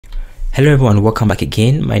Hello everyone, welcome back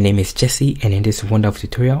again. My name is Jesse, and in this wonderful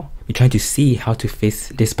tutorial we're trying to see how to fix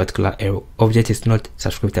this particular error, object is not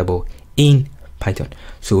subscriptable, in Python.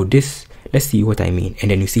 So this, let's see what I mean,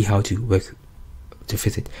 and then you see how to work to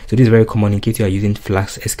fix it. So this is very common in case you are using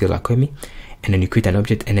Flask SQL Alchemy, and then you create an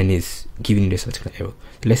object and then it's giving you this particular error.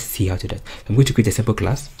 So let's see how to do that. I'm going to create a simple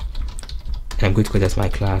class, and I'm going to call that my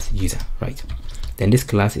class user, right? Then this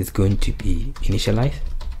class is going to be initialized.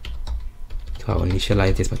 So I'll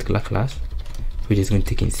initialize this particular class, which is going to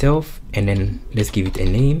take in self, and then let's give it a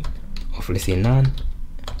name of, let's say, none,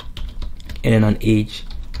 and then an age,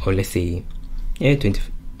 or let's say, yeah, 20,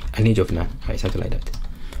 an age of none, right? Something like that.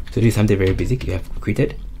 So this is something very basic you have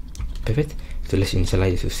created. Perfect. So let's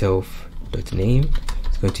initialize it to self.name.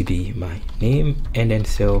 It's going to be my name, and then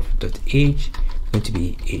self.age going to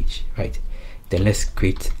be age, right? Then let's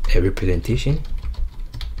create a representation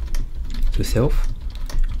to self.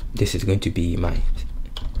 This is going to be my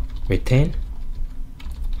return,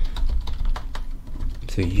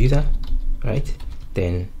 so user, right?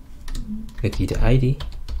 Then let's get the ID,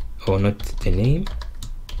 or not the name,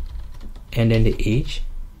 and then the age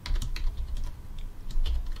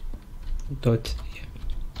dot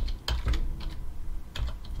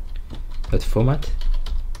format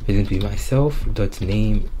is going to be myself dot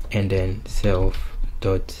name, and then self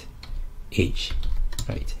dot age,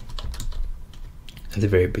 right? That's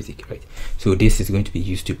very basic, right? So this is going to be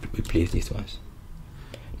used to replace these ones.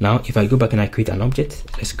 Now if I go back and I create an object,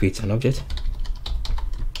 let's create an object.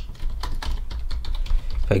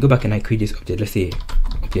 If I go back and I create this object, let's say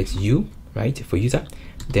object u, right, for user,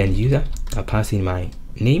 then user, I'll pass in my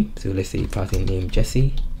name, so let's say pass in name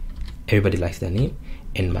Jesse, everybody likes that name,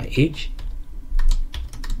 and my age.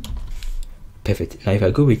 Perfect. Now if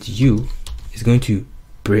I go with u, it's going to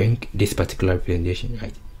bring this particular representation,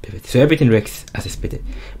 right? Perfect. So everything works as expected,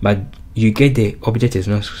 but you get the object is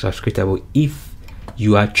not subscriptable if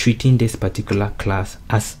you are treating this particular class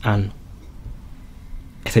as a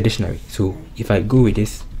dictionary. So if I go with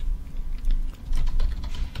this,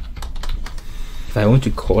 if I want to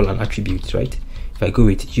call an attribute, right? If I go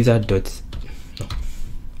with user dot, no.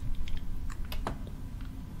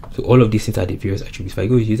 So all of these things are the various attributes. If I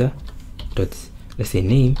go with user dot, let's say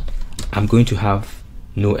name, I'm going to have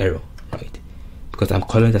no error, right? Because I'm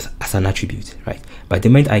calling this as an attribute, right? But the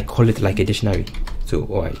moment I call it like a dictionary, so,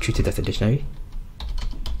 or I treat it as a dictionary,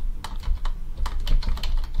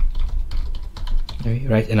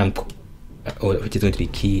 right? And which is going to be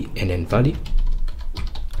key and then value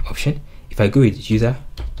option. If I go with user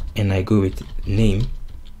and I go with name,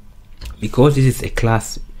 because this is a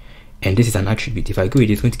class and this is an attribute, if I go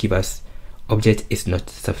with it, it's going to give us object is not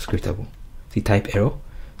subscriptable. See, type error.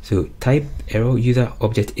 So type error, user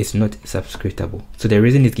object is not subscriptable. So the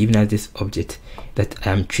reason it's giving us this object that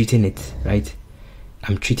I'm treating it, right?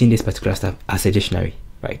 I'm treating this particular stuff as a dictionary,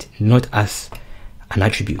 right? Not as an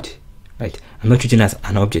attribute, right? I'm not treating it as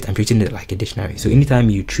an object, I'm treating it like a dictionary. So anytime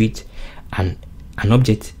you treat an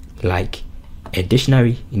object like a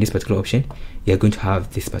dictionary in this particular option, you're going to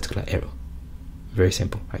have this particular error. Very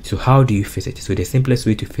simple, right? So how do you fix it? So the simplest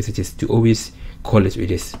way to fix it is to always call it with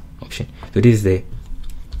this option. So this is the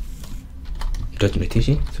dot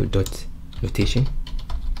notation, so dot notation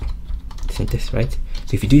syntax, right?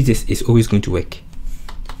 So if you do this, it's always going to work.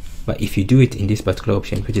 But if you do it in this particular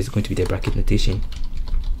option, which is going to be the bracket notation,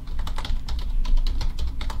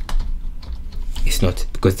 it's not,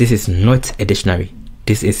 because this is not a dictionary,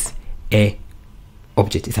 this is a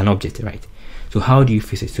object, it's an object, right? So how do you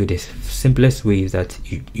fix it? So the simplest way is that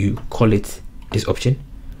you call it this option.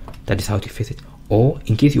 That is how to fix it. Or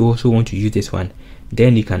in case you also want to use this one,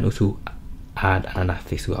 then you can also add another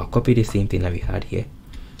fix. So I'll copy the same thing that we had here,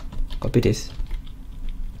 copy this,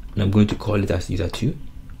 and I'm going to call it as user2.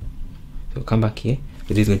 So come back here,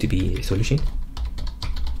 so this is going to be a solution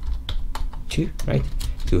 2, right?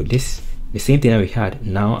 So this, the same thing that we had,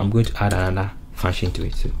 now I'm going to add another function to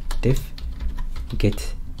it. So def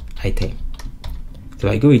get item. So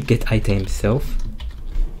I go with get item self.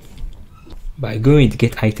 By going with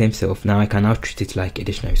get item self, now I can now treat it like a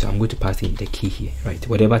dictionary. So I'm going to pass in the key here, right?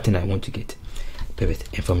 Whatever thing I want to get.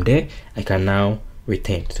 Perfect. And from there, I can now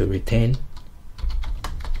return. So return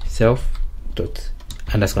self dot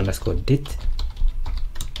underscore date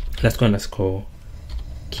underscore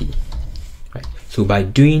key, right? So by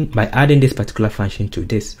adding this particular function to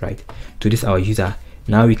this, right, to this our user,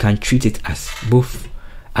 now we can treat it as both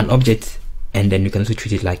an object, and then we can also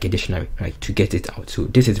treat it like a dictionary, right, to get it out. So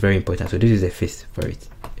this is very important. So this is a fix for it.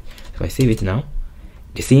 So I save it now.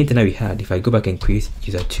 The same thing that we had, if I go back and create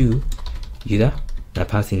user2, user, now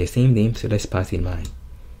pass in the same name. So let's pass in my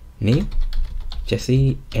name,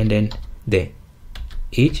 Jesse, and then there.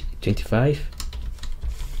 age 25.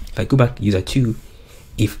 If I go back user 2,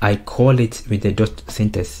 if I call it with the dot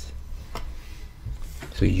syntax,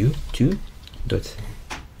 so u2 dot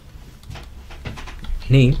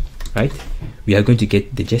name, right, we are going to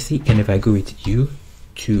get the Jesse. And if I go with u2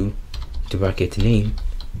 to bracket name,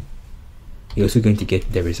 you're also going to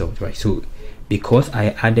get the result, right? So because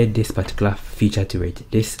I added this particular feature to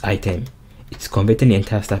it, this item, it's converting the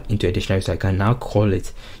entire stuff into a dictionary. So I can now call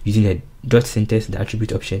it using the dot syntax, the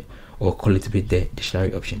attribute option, or call it with the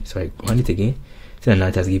dictionary option. So I run it again. So now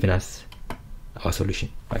it has given us our solution,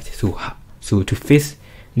 right? So to fix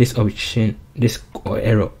this option, this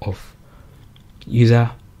error of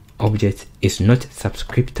user object is not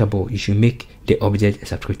subscriptable, you should make the object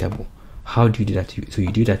subscriptable. How do you do that? So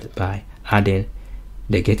you do that by adding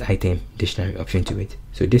the get item dictionary option to it.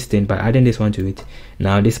 So this thing, by adding this one to it,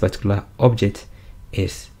 now this particular object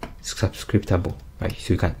is subscriptable, right?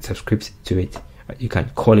 So you can subscript to it, right? You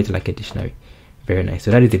can call it like a dictionary. Very nice.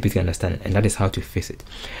 So that is the basic understanding, and that is how to fix it.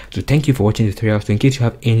 So thank you for watching the tutorial. So in case you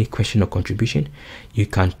have any question or contribution, you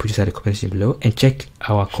can put it in the comment section below, and check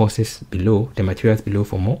our courses below, the materials below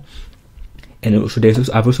for more. And also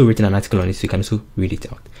I've also written an article on it, so you can also read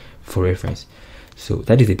it out for reference. So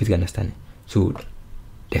that is the basic understanding. So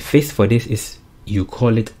the fix for this is you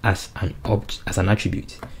call it as an object, as an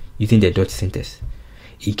attribute, using the dot syntax.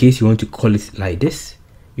 In case you want to call it like this,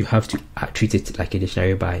 you have to treat it like a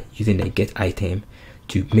dictionary by using the get item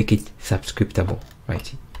to make it subscriptable,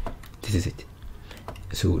 right? This is it.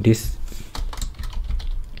 So this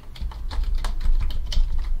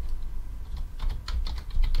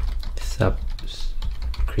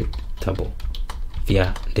subscriptable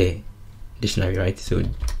via the dictionary, right? So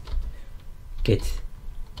get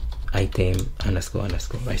item underscore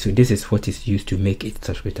underscore, right? So this is what is used to make it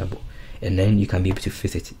subscriptable, and then you can be able to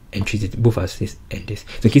fix it and treat it both as this and this.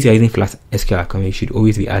 So in case you're using Flask SQL, you should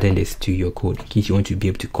always be adding this to your code in case you want to be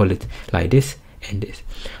able to call it like this and this.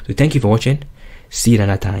 So thank you for watching. See you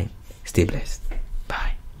another time. Stay blessed.